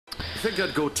think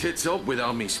I'd go tits up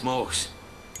without me smokes.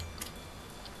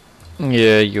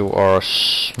 Yeah, you are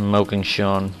smoking,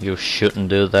 Sean. You shouldn't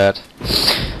do that.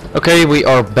 Okay, we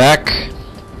are back.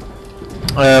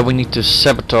 We need to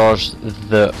sabotage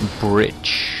the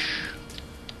bridge.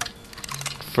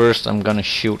 First, I'm gonna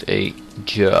shoot a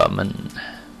German.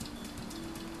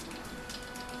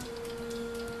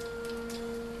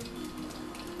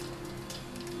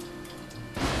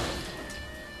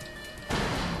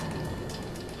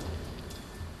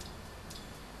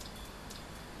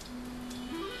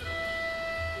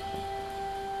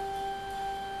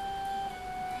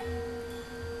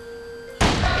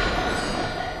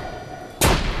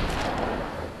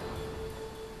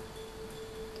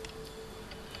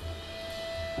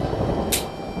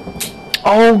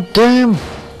 Oh damn!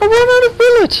 I ran out of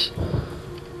bullets!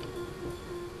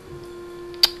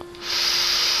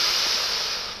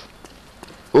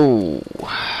 Oh.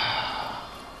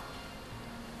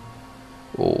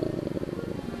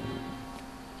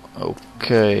 Oh.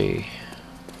 Okay.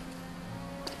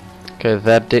 Okay,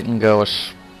 that didn't go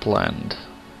as planned.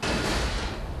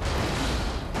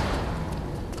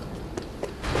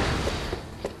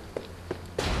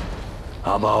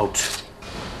 How about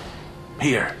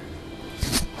here?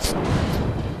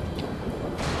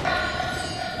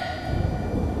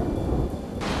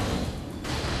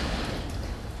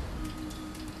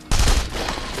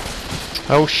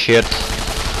 Oh shit.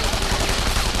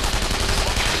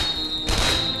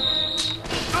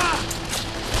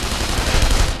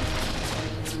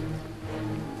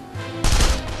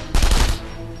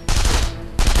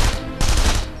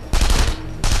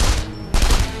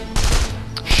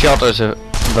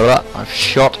 I've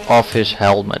shot off his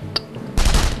helmet.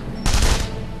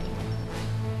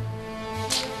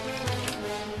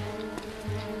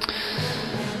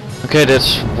 Okay,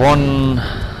 that's one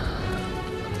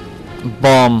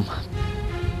bomb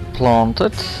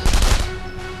planted.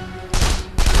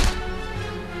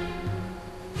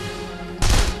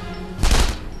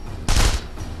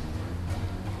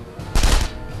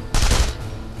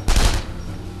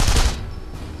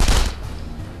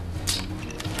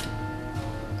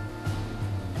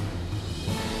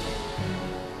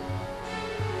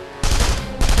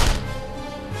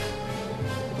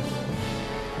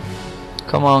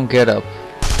 Come on, get up.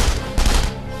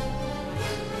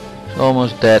 It's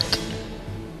almost dead.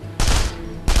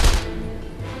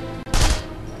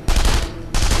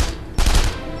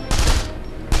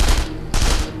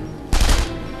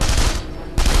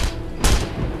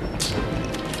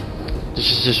 This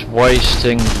is just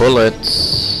wasting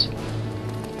bullets.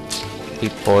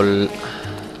 People.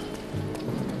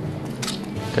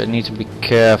 Okay, I need to be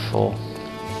careful.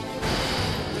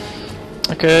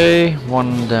 Okay,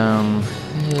 one down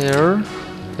here.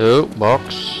 Oh,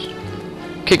 box.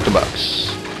 Kick the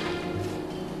box.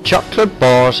 Chocolate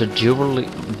bars, a jewelry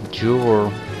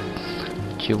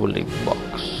box.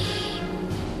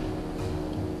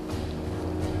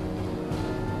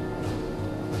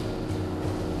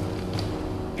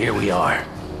 Here we are.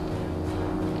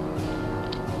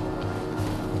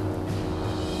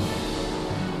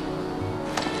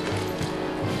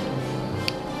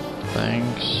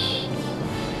 Thanks.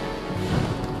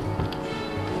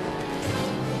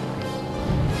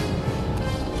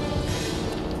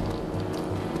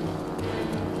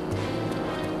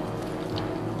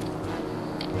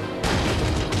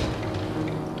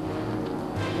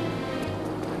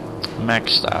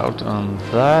 Maxed out on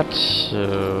that,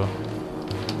 so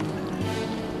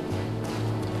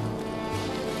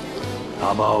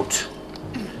How about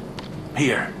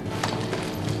here?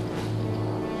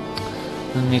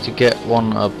 I need to get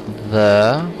one up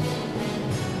there.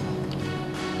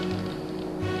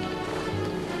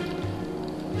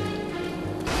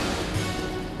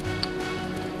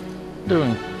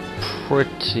 Doing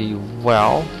pretty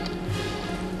well.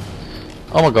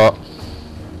 Oh my god.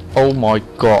 Oh my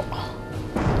god.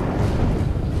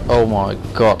 Oh my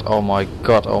god, oh my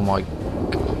god, oh my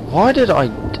god. Why did I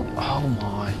oh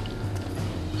my.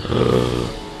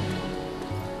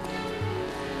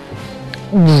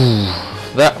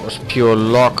 That was pure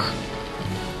luck.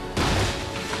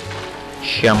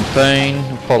 Champagne,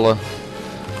 Apollo.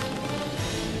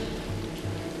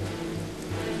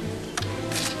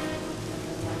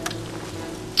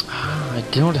 I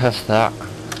don't have that.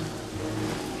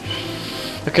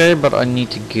 Okay, but I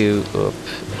need to go up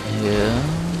here.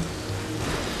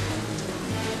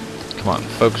 Come on,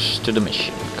 focus to the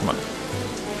mission. Come on.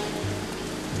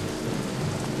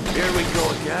 Here we go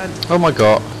again. Oh my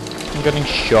god. I'm getting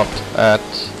shot at.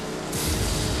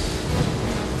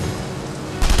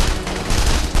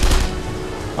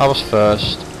 I was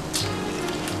first.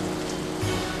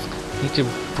 Need to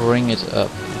bring it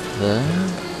up there.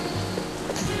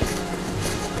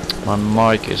 My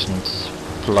mic isn't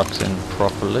plugged in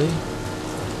properly.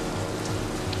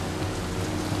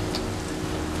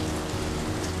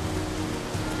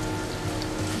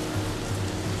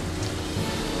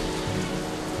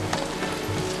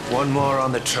 One more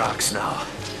on the tracks now.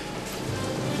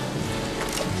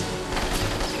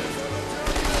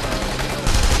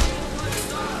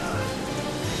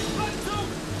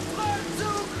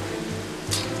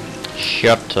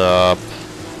 Shut up.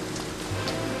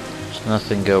 There's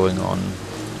nothing going on.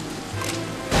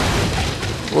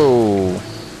 Whoa.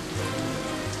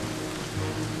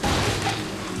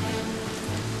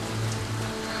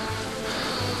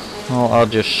 Well, I'll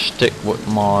just stick with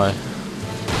my...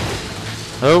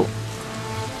 Oh.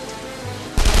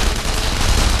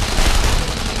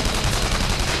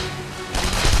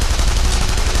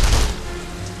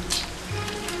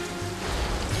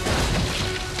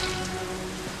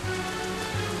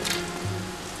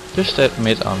 Just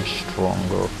admit I'm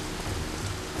stronger.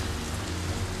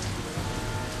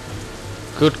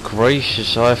 Good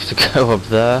gracious, I have to go up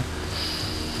there.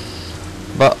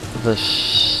 But the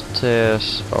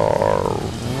stairs are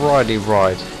righty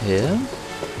right here.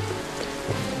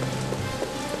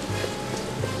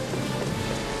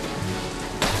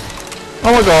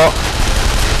 Oh my god!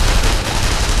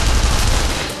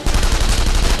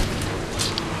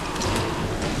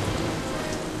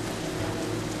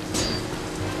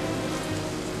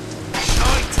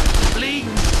 Shite! Bleeding!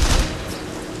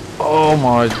 Oh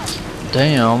my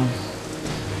damn.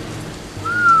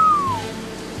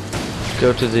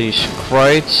 Go to these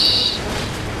crates.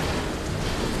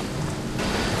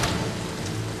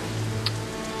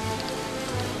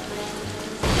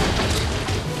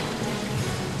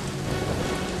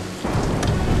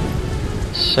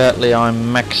 Sadly,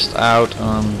 I'm maxed out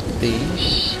on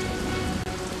these.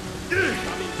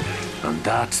 And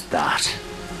that's that.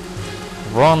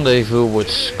 Rendezvous with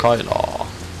Skylar.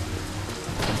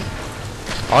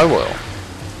 I will.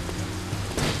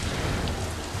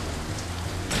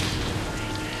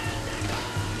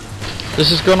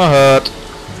 This is gonna hurt.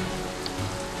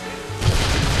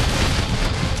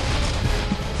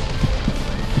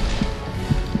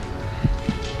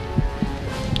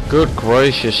 Good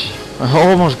gracious. I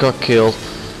almost got killed.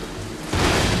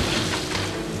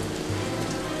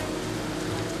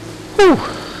 Whew.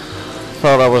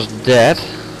 Thought I was dead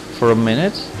for a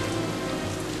minute.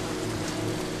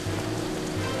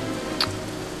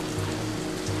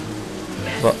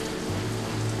 But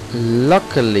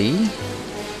luckily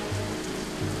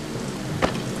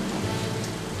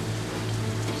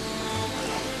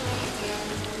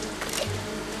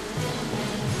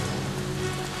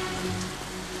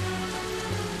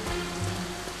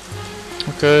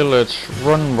okay, let's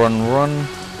run,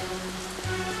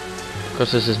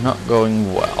 because this is not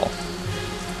going well.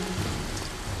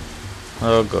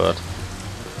 Oh god.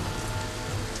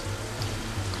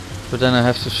 But then I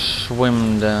have to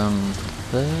swim down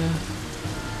there.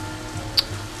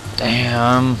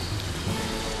 Damn.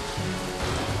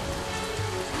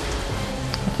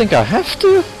 I think I have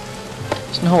to.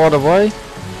 There's no other way.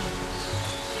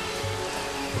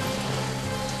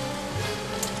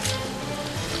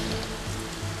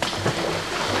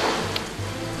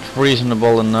 It's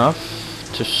reasonable enough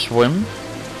to swim.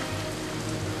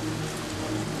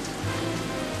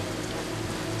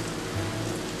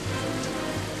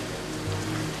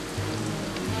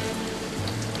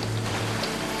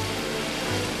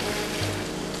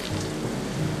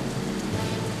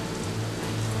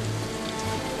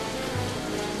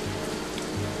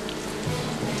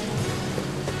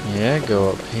 Yeah, go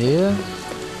up here.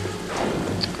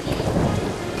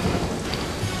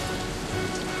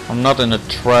 I'm not in a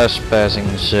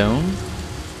trespassing zone.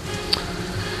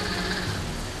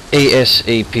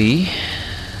 ASAP.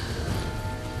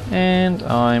 And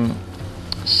I'm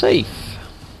safe.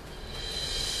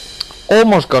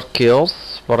 Almost got killed,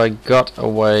 but I got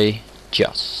away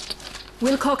just.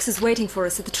 Wilcox is waiting for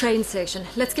us at the train station.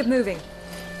 Let's get moving.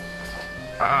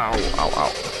 Ow, ow,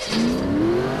 ow.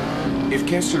 If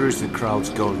Kessler is the crowd's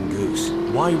golden goose,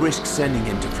 why risk sending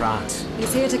him to France?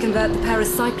 He's here to convert the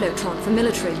Paris cyclotron for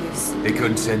military use. They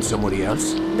couldn't send somebody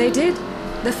else? They did.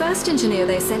 The first engineer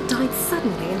they sent died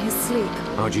suddenly in his sleep.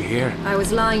 How'd you hear? I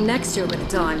was lying next to him at the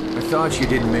time. I thought you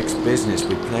didn't mix business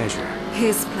with pleasure.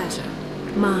 His pleasure.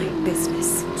 My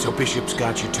business. So Bishop's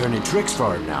got you turning tricks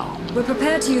for him now? We're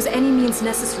prepared to use any means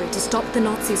necessary to stop the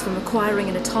Nazis from acquiring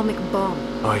an atomic bomb.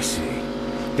 I see.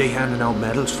 They handing out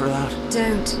medals for that?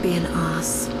 Don't be an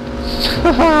ass.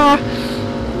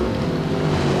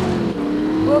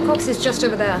 Wilcox is just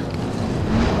over there.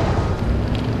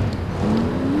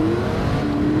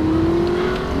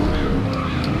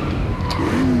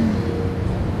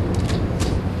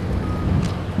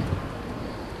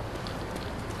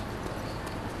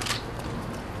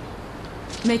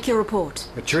 Make your report.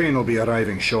 The train will be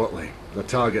arriving shortly. The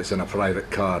target's in a private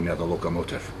car near the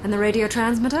locomotive. And the radio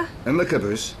transmitter? In the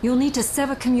caboose. You'll need to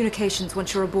sever communications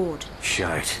once you're aboard.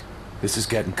 Shite. This is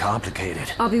getting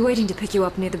complicated. I'll be waiting to pick you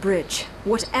up near the bridge.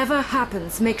 Whatever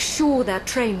happens, make sure that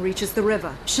train reaches the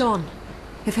river. Sean,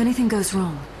 if anything goes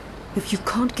wrong, if you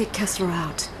can't get Kessler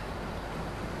out,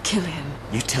 kill him.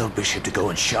 You tell Bishop to go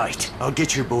and shite. I'll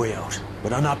get your boy out,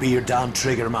 but I'll not be your damn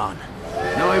trigger man.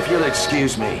 Now if you'll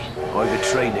excuse me, I've a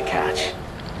train to catch.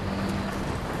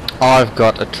 I've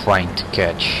got a train to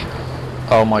catch.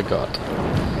 Oh my god.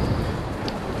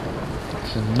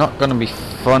 This is not gonna be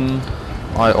fun.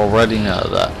 I already know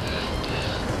that.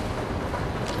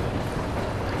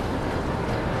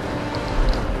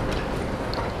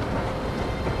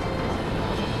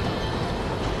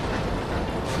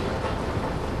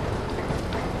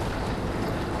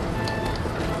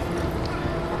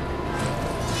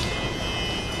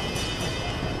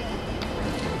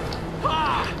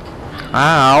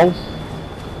 Ow!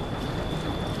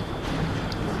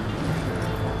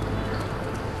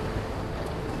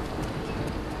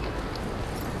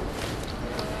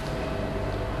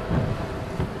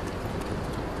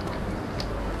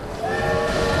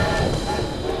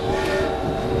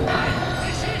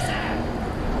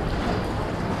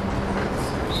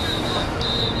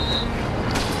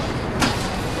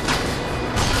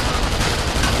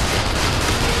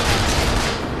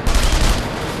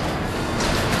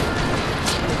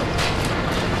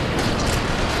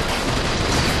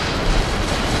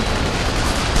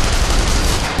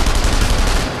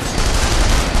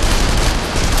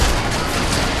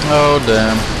 Oh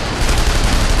damn.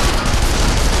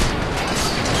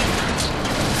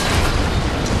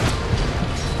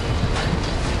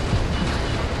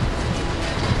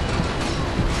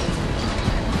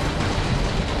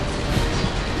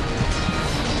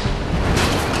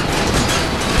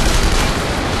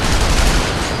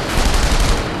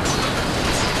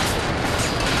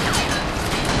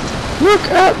 Look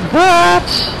at that!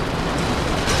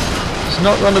 It's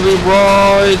not gonna be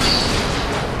right.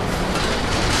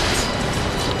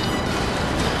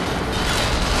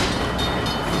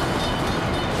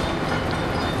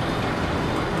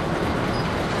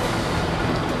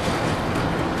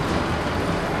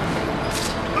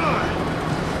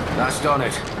 That's done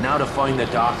it. Now to find the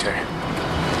doctor.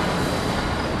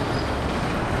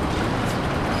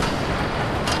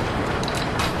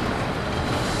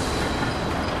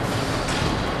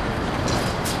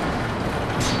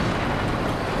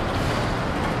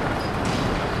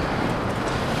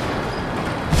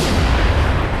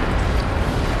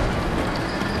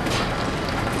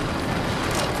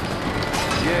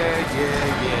 Yeah.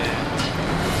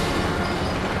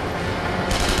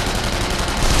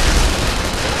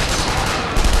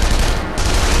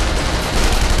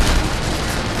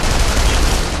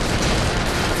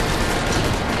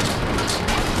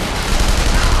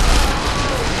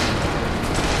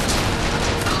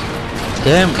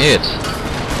 Damn it.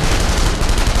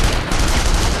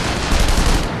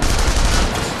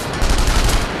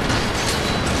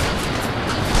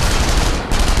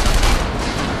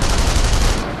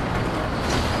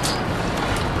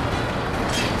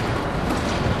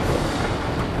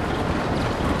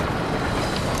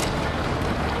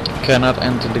 Cannot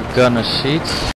enter the gunner seat.